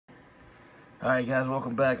Alright guys,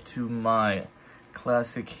 welcome back to my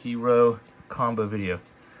classic hero combo video.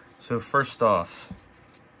 So first off,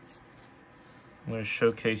 I'm going to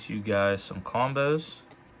showcase you guys some combos.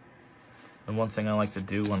 And one thing I like to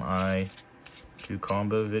do when I do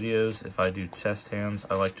combo videos, if I do test hands,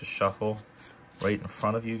 I like to shuffle right in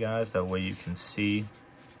front of you guys. That way you can see,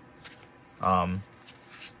 what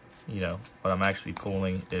I'm actually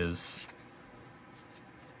pulling is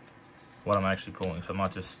what I'm actually pulling. So I'm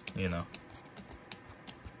not just,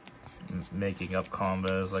 making up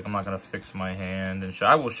combos. Like, I'm not going to fix my hand and show.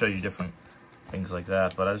 I will show you different things like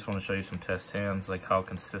that, but I just want to show you some test hands, like how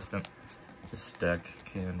consistent this deck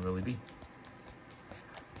can really be.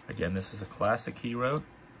 Again, this is a classic hero.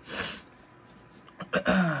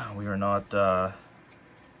 We are not we're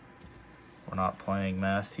not playing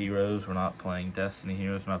Masked Heroes, we're not playing Destiny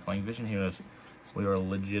Heroes, we're not playing Vision Heroes. We are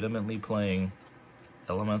legitimately playing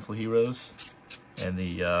Elemental Heroes and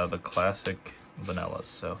the classic vanillas.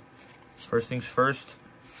 So first things first,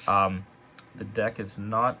 the deck is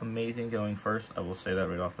not amazing going first. I will say that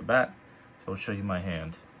right off the bat. So I'll show you my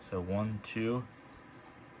hand. So 1, 2,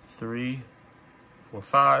 3, 4,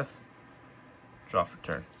 5. Draw for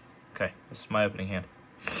turn. Okay, this is my opening hand.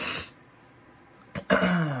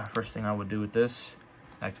 First thing I would do with this,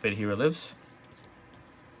 activate Hero Lives.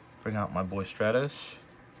 Bring out my boy Stratos.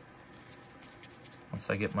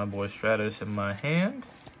 Once I get my boy Stratos in my hand,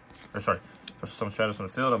 for some Stratos on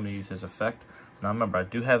the field, I'm going to use his effect. Now remember, I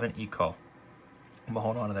do have an E-Call. I'm going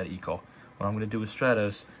to hold on to that E-Call. What I'm going to do with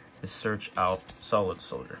Stratos is search out Solid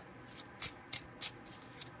Soldier.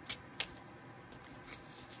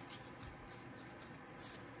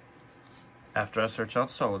 After I search out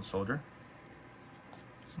Solid Soldier,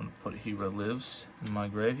 I'm going to put Hero Lives in my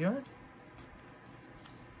graveyard.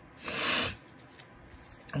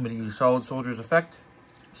 I'm going to use Solid Soldier's effect,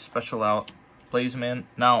 special out Blazeman.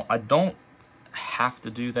 Now, I don't have to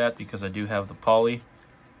do that because I do have the poly,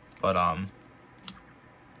 but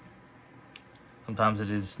sometimes it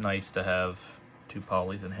is nice to have 2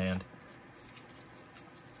 polys in hand.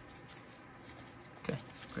 Okay,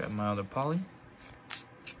 grab my other poly.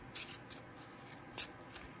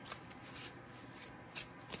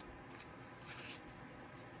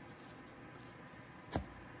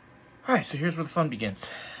 Alright, so here's where the fun begins.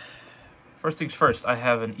 First things first, I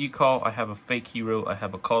have an E-Call, I have a fake hero, I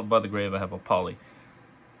have a Called by the Grave, I have a poly.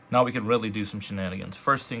 Now we can really do some shenanigans.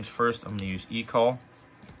 First things first, I'm going to use E-Call.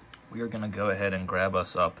 We are going to go ahead and grab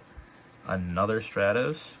us up another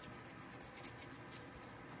Stratos.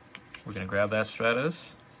 We're going to grab that Stratos.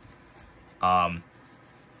 I'm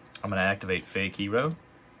going to activate fake hero.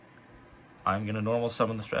 I'm going to normal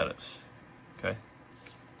summon the Stratos. Okay.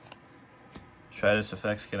 Stratos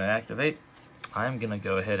effect's going to activate. I'm going to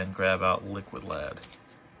go ahead and grab out Liquid Lad.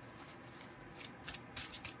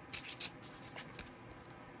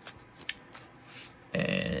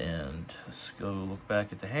 And let's go look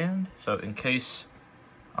back at the hand. So in case,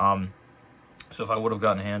 so if I would have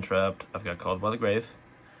gotten hand trapped, I've got Called by the Grave.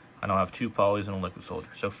 I now have 2 polys and a Liquid Soldier.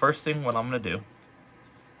 So first thing what I'm going to do,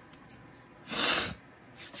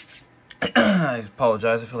 I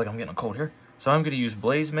apologize, I feel like I'm getting a cold here. So I'm going to use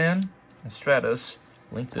Blazeman and Stratos,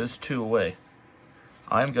 link those 2 away.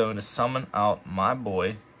 I'm going to summon out my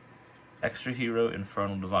boy, Extra Hero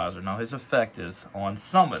Infernal Divisor. Now his effect is, on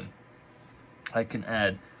summon, I can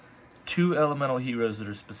add 2 elemental heroes that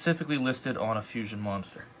are specifically listed on a fusion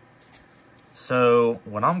monster. So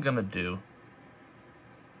what I'm going to do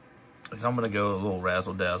is I'm going to go a little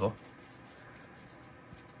razzle dazzle.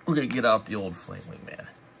 We're going to get out the old Flame Wing Man.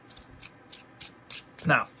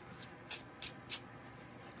 Now,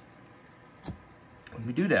 when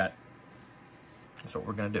we do that, that's what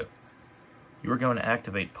we're going to do. You're going to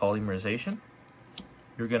activate Polymerization.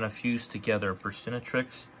 You're going to fuse together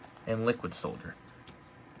Persinatrix and Liquid Soldier.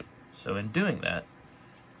 So in doing that,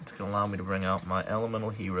 it's going to allow me to bring out my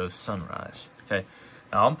Elemental Hero Sunrise. Okay,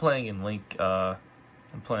 now I'm playing in I'm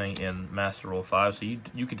playing in Master Rule 5, so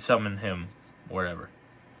you could summon him wherever.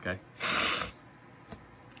 Okay.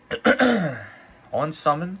 On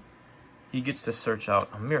summon, he gets to search out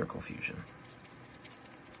a Miracle Fusion.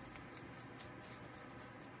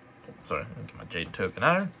 Sorry, let me get my Jade token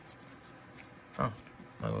out. Oh,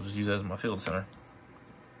 I'll just use that as my field center.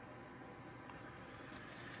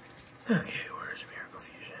 Okay, where's Miracle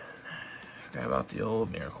Fusion? Grab out the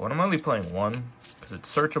old Miracle. And I'm only playing 1 because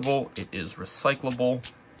it's searchable, it is recyclable,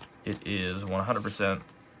 it is 100%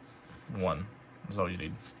 1. That's all you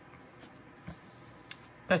need.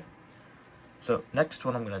 Okay. So next,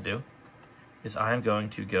 what I'm going to do is I'm going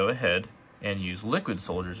to go ahead and use Liquid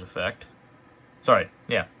Soldier's effect. Sorry,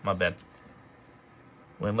 yeah, my bad.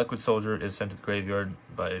 When Liquid Soldier is sent to the graveyard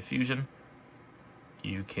by a fusion,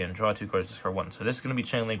 you can draw 2 cards, discard 1. So this is going to be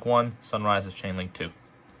Chain Link 1, Sunrise is Chain Link 2.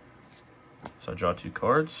 So I draw 2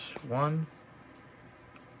 cards, 1,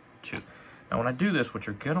 2. Now when I do this, what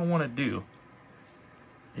you're going to want to do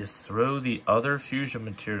is throw the other fusion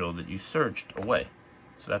material that you searched away.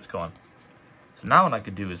 So that's gone. So now what I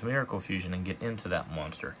could do is Miracle Fusion and get into that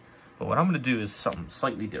monster. But what I'm going to do is something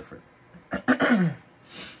slightly different.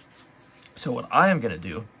 So what I am going to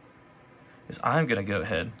do is I'm going to go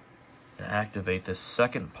ahead and activate this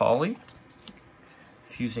second poly,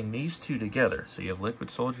 fusing these two together. So you have Liquid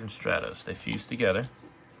Soldier and Stratos. They fuse together.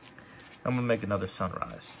 I'm going to make another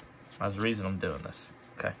Sunrise. That's the reason I'm doing this.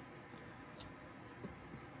 Okay.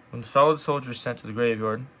 When Solid Soldier is sent to the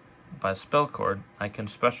graveyard by a spell card, I can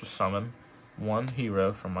special summon 1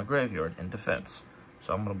 hero from my graveyard in defense.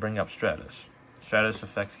 So I'm going to bring up Stratos. Stratos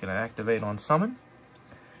effect's going to activate on summon,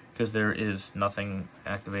 because there is nothing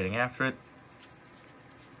activating after it.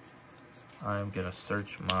 I'm going to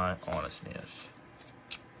search my Honest Neos.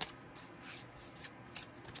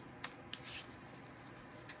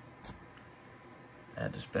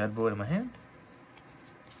 Add this bad boy to my hand.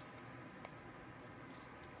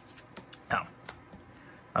 Now,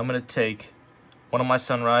 I'm going to take one of my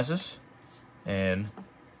Sunrises and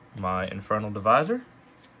my Infernal Divisor,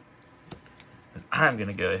 and I'm going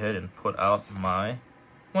to go ahead and put out my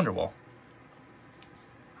Wonderwall.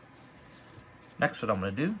 Next, what I'm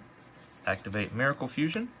going to do, activate Miracle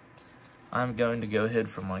Fusion. I'm going to go ahead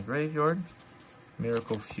from my graveyard,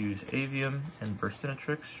 Miracle Fuse Avium and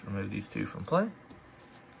Burstinatrix, remove these 2 from play.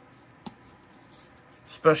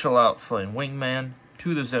 Special out Flame Wingman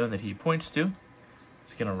to the zone that he points to.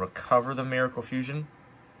 He's going to recover the Miracle Fusion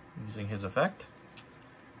using his effect.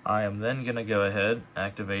 I am then going to go ahead,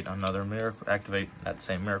 activate that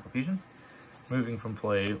same Miracle Fusion. Moving from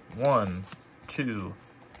play 1, 2,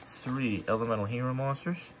 3 Elemental Hero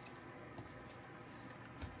monsters.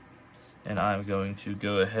 And I'm going to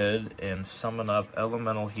go ahead and summon up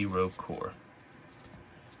Elemental Hero Core.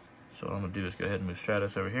 So what I'm going to do is go ahead and move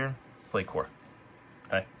Stratos over here, play Core.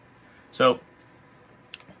 Okay. So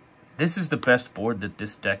this is the best board that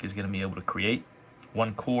this deck is going to be able to create.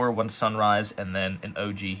 1 Core, 1 Sunrise, and then an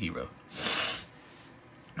OG hero.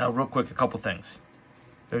 Now real quick, a couple things.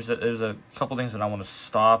 There's a couple things that I want to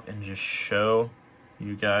stop and just show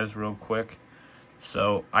you guys real quick.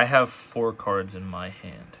 So I have 4 cards in my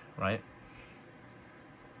hand, right?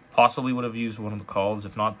 Possibly would have used one of the calls,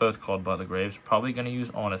 if not both called by the graves. Probably going to use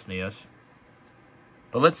Honest Neos.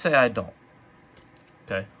 But let's say I don't.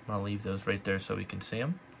 Okay, I'm going to leave those right there so we can see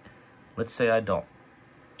them. Let's say I don't.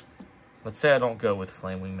 Let's say I don't go with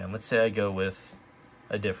Flame Wingman. Let's say I go with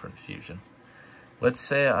a different fusion. Let's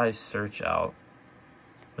say I search out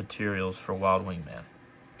materials for Wild Wingman.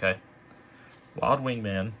 Okay? Wild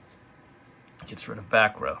Wingman gets rid of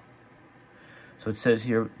back row. So it says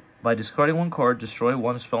here, by discarding 1 card, destroy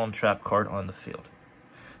 1 spell and trap card on the field.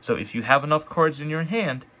 So if you have enough cards in your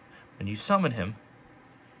hand, when you summon him,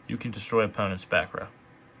 you can destroy opponent's back row.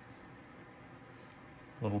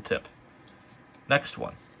 Little tip. Next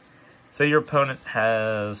one. Say your opponent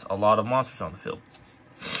has a lot of monsters on the field.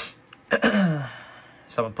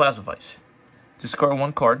 Summon Plasma Vice. Discard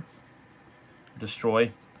 1 card.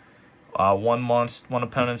 Destroy one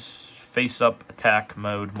opponent's face-up attack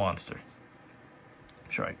mode monster.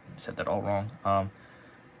 I'm sure I said that all wrong.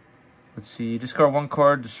 Let's see. Discard 1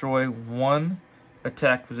 card. Destroy 1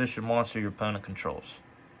 attack position monster your opponent controls.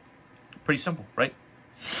 Pretty simple, right?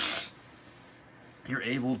 You're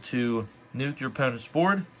able to nuke your opponent's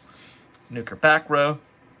board, nuke your back row,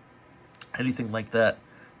 anything like that.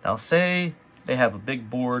 Now, say they have a big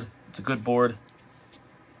board. It's a good board.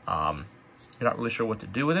 You're not really sure what to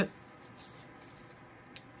do with it.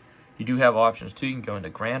 You do have options too. You can go into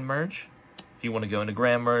Grand Merge. If you want to go into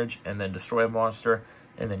Grand Merge and then destroy a monster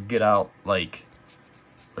and then get out, like,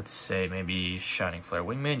 let's say maybe Shining Flare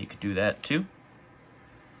Wingman, you could do that too.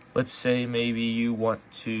 Let's say maybe you want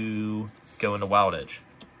to go into Wild Edge.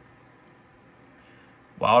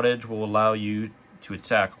 Wild Edge will allow you to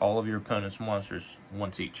attack all of your opponent's monsters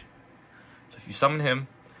once each. So if you summon him,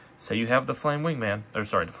 say you have the Flame Wingman, or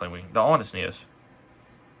sorry, the Honest Neos.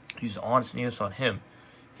 Use the Honest Neos on him,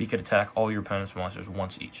 he could attack all your opponent's monsters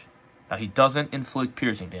once each. Now, he doesn't inflict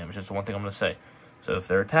piercing damage. That's the one thing I'm going to say. So if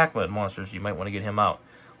they're attack mode monsters, you might want to get him out.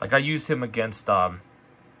 Like I used him against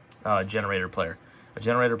Generator Player. A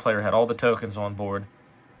Generator Player had all the tokens on board.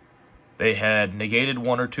 They had negated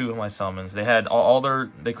 1 or 2 of my summons. They had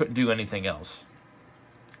they couldn't do anything else.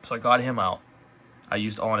 So I got him out. I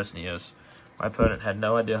used Honest Neos. My opponent had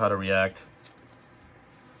no idea how to react.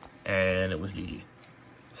 And it was GG.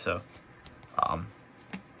 So,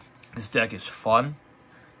 this deck is fun.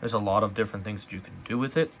 There's a lot of different things that you can do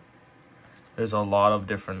with it. There's a lot of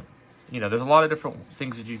different, there's a lot of different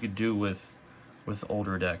things that you could do with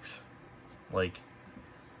older decks. Like,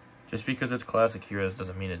 just because it's Classic Heroes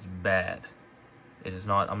doesn't mean it's bad. It is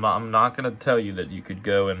not. I'm not gonna tell you that you could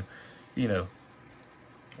go and,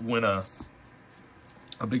 win a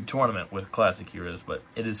big tournament with Classic Heroes, but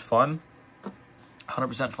it is fun.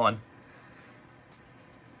 100% fun.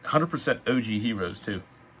 100% OG Heroes too.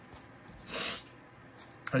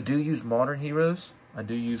 I do use Modern Heroes. I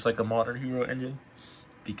do use like a Modern Hero engine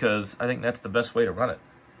because I think that's the best way to run it.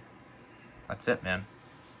 That's it, man.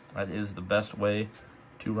 That is the best way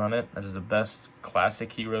to run it. That is the best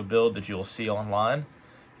Classic Hero build that you'll see online.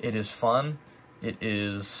 It is fun. It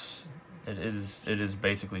is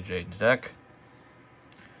basically Jaden's deck.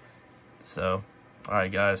 So,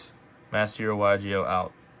 alright guys. Master Hero Yugioh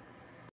out.